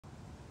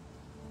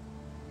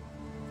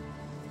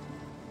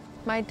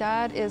My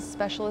dad is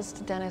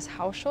Specialist Dennis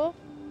Hauschel.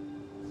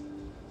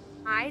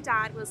 My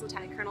dad was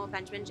Lieutenant Colonel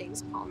Benjamin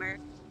James Palmer.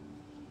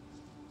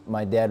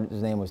 My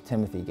dad's name was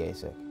Timothy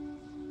Gasek.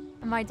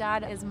 My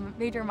dad is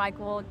Major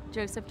Michael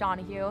Joseph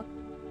Donahue.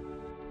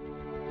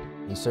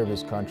 He served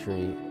his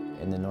country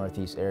in the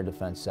Northeast Air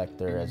Defense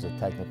Sector as a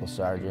technical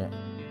sergeant.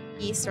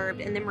 He served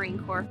in the Marine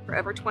Corps for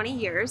over 20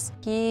 years.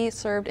 He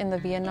served in the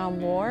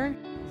Vietnam War.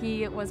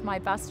 He was my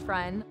best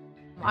friend.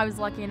 I was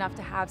lucky enough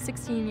to have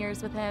 16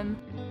 years with him.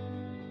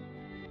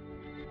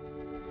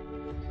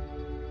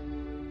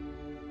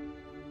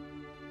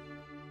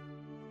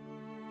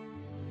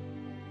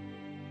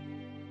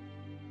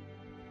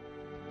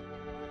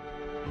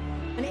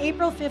 On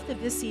April 5th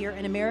of this year,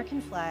 an American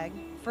flag,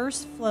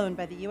 first flown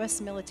by the U.S.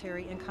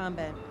 military in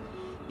combat,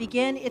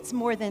 began its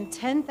more than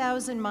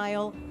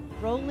 10,000-mile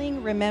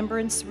Rolling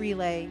Remembrance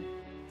relay.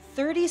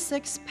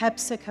 36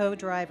 PepsiCo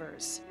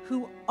drivers,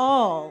 who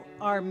all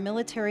are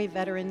military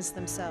veterans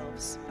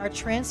themselves, are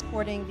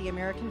transporting the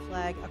American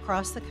flag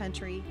across the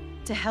country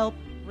to help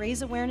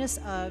raise awareness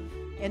of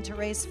and to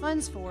raise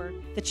funds for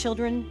the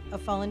Children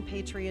of Fallen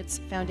Patriots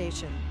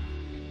Foundation.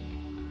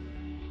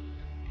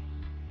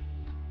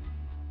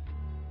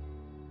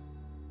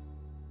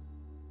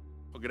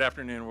 Well, good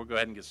afternoon. We'll go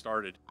ahead and get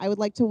started. I would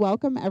like to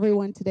welcome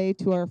everyone today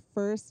to our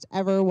first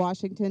ever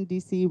Washington,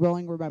 D.C.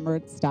 Rolling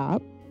Remembrance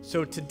stop.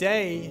 So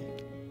today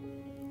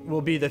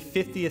will be the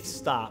 50th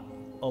stop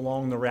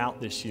along the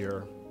route this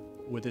year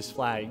with this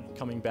flag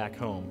coming back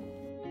home.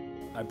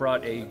 I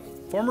brought a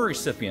former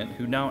recipient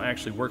who now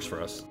actually works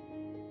for us.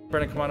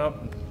 Brendan, come on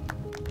up.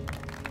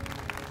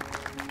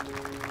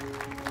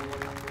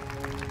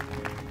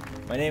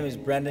 My name is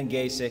Brendan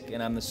Gasek,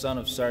 and I'm the son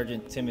of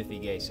Sergeant Timothy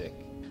Gasek.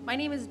 My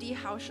name is Dee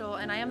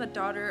Hauschel, and I am the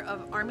daughter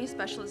of Army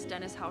Specialist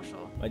Dennis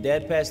Hauschel. My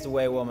dad passed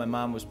away while my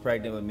mom was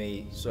pregnant with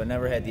me, so I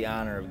never had the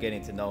honor of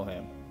getting to know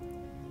him.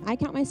 I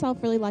count myself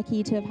really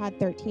lucky to have had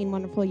 13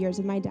 wonderful years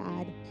with my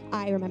dad.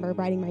 I remember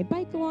riding my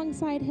bike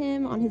alongside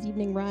him on his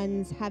evening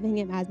runs, having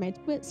him as my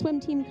swim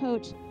team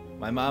coach.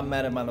 My mom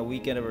met him on the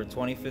weekend of her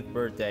 25th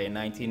birthday in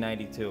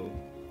 1992,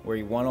 where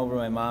he won over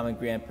my mom and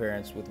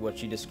grandparents with what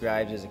she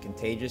describes as a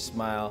contagious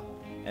smile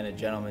and a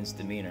gentleman's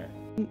demeanor.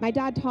 My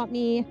dad taught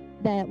me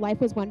that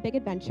life was one big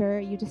adventure.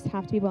 You just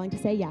have to be willing to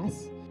say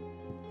yes.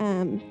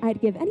 I'd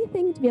give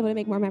anything to be able to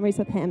make more memories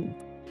with him.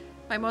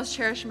 My most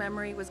cherished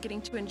memory was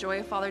getting to enjoy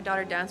a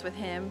father-daughter dance with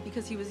him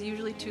because he was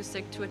usually too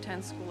sick to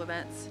attend school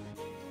events.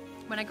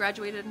 When I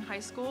graduated in high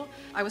school,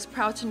 I was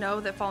proud to know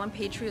that Fallen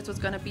Patriots was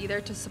going to be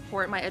there to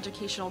support my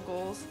educational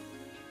goals.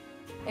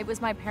 It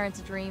was my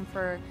parents' dream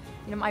for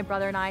my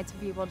brother and I to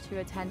be able to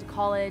attend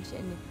college,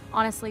 and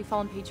honestly,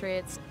 Fallen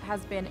Patriots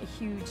has been a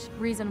huge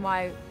reason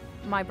why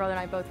my brother and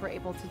I both were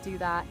able to do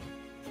that.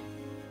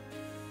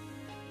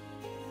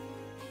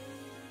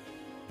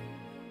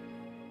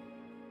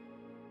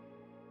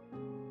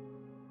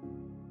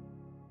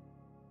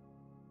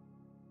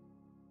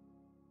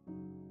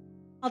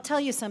 I'll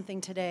tell you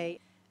something today.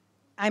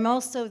 I'm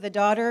also the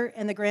daughter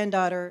and the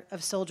granddaughter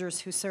of soldiers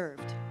who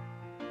served.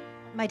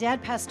 My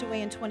dad passed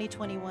away in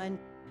 2021,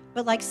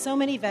 but like so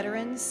many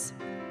veterans,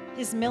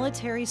 his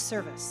military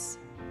service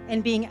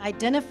and being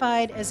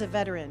identified as a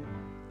veteran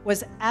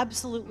was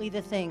absolutely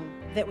the thing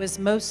that was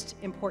most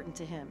important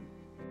to him.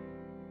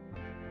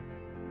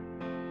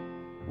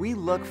 We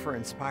look for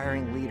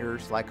inspiring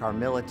leaders like our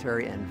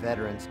military and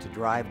veterans to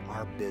drive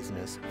our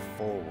business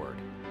forward.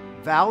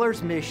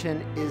 Valor's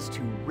mission is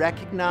to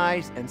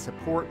recognize and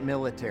support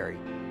military.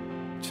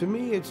 To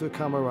me, it's a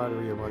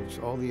camaraderie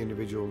amongst all the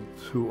individuals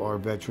who are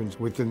veterans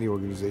within the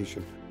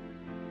organization.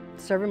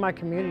 Serving my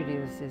community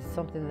is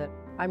something that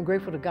I'm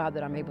grateful to God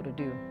that I'm able to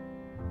do.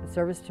 The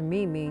service to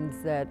me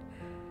means that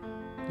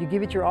you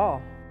give it your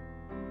all.